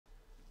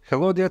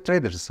Hello dear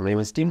traders, my name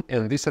is Tim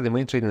and these are the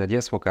main trading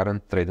ideas for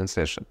current trading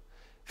session.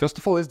 First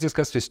of all, let's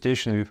discuss the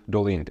situation with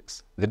dollar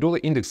index. The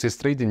dollar index is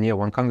trading near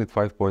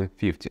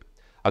 105.50.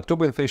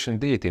 October inflation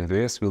data in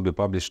the US will be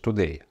published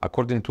today.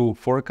 According to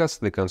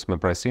forecast, the consumer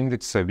price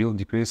index will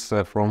decrease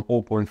from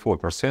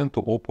 0.4%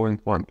 to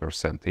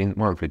 0.1% in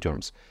monthly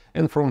terms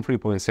and from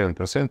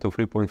 3.7% to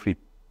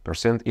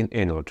 3.3% in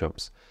annual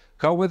terms.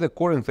 However, the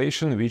core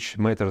inflation, which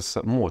matters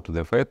more to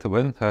the Fed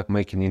when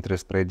making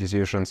interest rate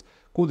decisions,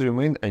 could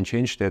remain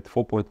unchanged at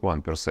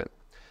 4.1%.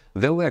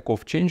 The lack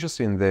of changes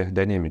in the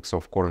dynamics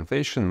of core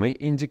inflation may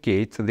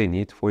indicate the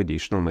need for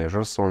additional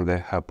measures on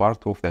the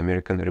part of the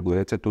American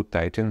regulator to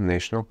tighten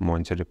national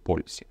monetary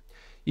policy.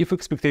 If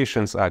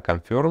expectations are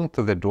confirmed,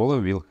 the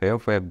dollar will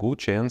have a good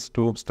chance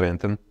to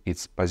strengthen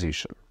its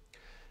position.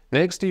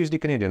 Next, USD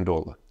Canadian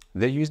dollar.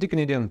 The USD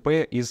Canadian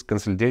pair is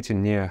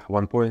consolidating near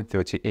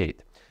 1.38.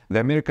 The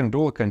American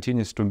dollar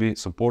continues to be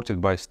supported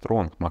by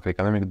strong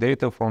macroeconomic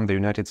data from the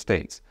United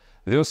States.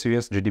 The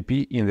US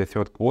GDP in the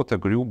third quarter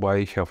grew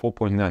by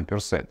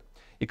 4.9%.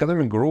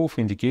 Economic growth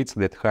indicates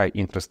that high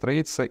interest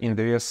rates in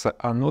the US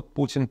are not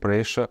putting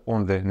pressure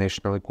on the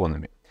national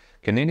economy.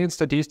 Canadian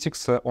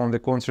statistics, on the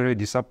contrary,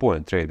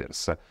 disappoint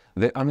traders.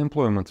 The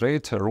unemployment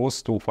rate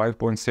rose to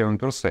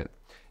 5.7%.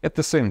 At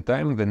the same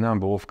time, the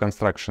number of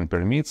construction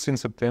permits in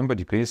September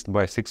decreased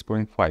by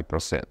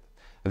 6.5%.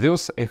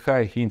 Thus, a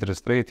high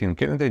interest rate in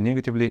Canada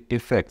negatively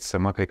affects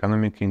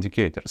macroeconomic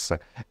indicators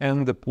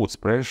and puts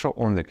pressure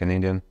on the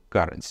Canadian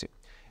currency.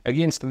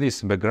 Against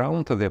this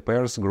background, the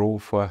pair's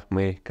growth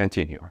may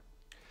continue.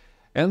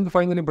 And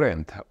finally,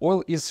 Brent.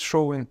 Oil is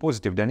showing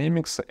positive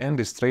dynamics and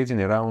is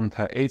trading around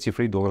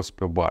 $83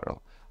 per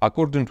barrel.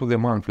 According to the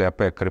monthly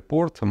OPEC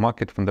report,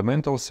 market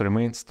fundamentals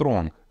remain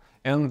strong,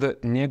 and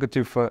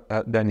negative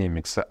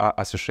dynamics are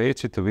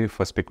associated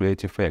with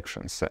speculative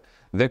actions.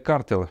 The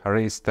cartel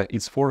raised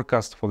its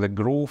forecast for the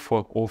growth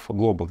of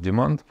global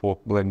demand for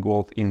black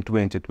gold in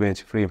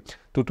 2023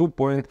 to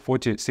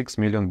 2.46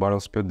 million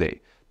barrels per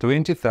day,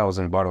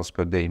 20,000 barrels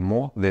per day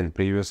more than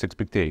previous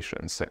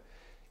expectations.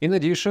 In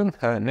addition,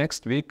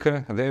 next week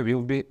there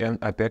will be an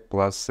OPEC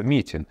Plus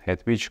meeting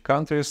at which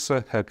countries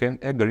can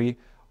agree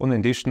on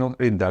additional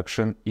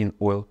reduction in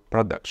oil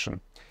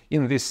production.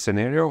 In this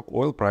scenario,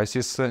 oil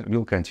prices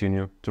will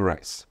continue to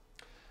rise.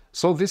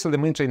 So these are the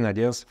main trading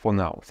ideas for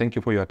now. Thank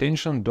you for your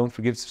attention. Don't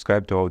forget to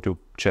subscribe to our YouTube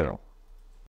channel.